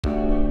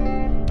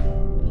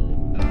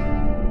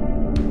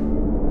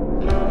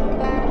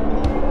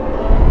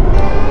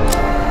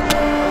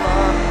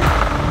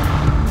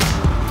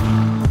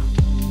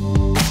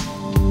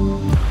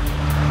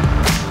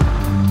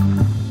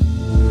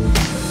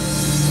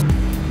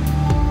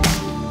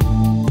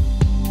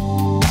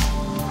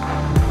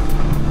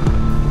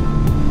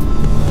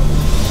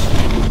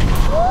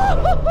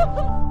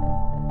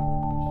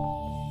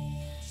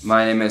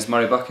My name is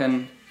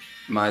Buchan,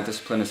 my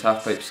discipline is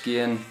halfpipe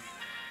skiing,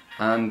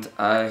 and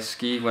I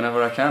ski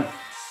whenever I can.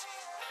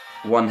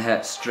 One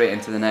hit straight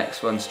into the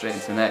next one, straight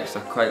into the next. I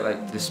quite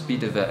like the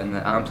speed of it and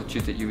the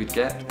amplitude that you would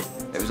get.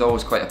 It was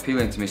always quite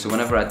appealing to me, so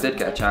whenever I did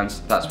get a chance,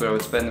 that's where I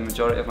would spend the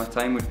majority of my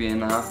time, would be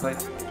in the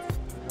halfpipe.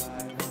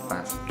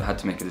 I had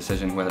to make a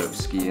decision whether it was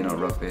skiing or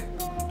rugby.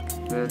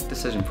 The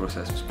decision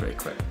process was pretty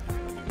quick.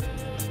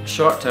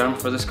 Short term,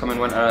 for this coming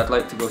winter, I'd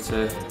like to go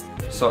to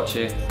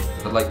Sochi.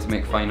 I'd like to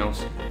make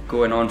finals.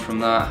 Going on from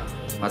that,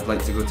 I'd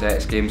like to go to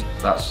X Games.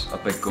 That's a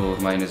big goal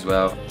of mine as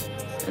well.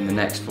 In the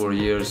next 4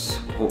 years,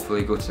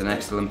 hopefully go to the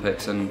next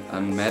Olympics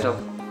and medal.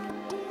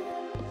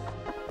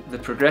 The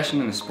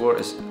progression in the sport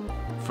is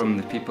from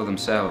the people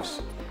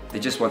themselves. They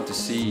just want to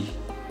see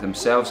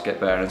themselves get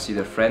better and see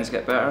their friends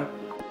get better.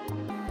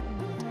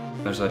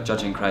 There's a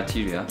judging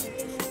criteria,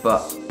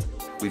 but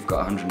we've got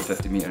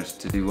 150 metres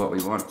to do what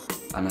we want.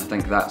 And I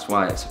think that's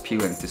why it's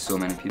appealing to so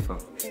many people.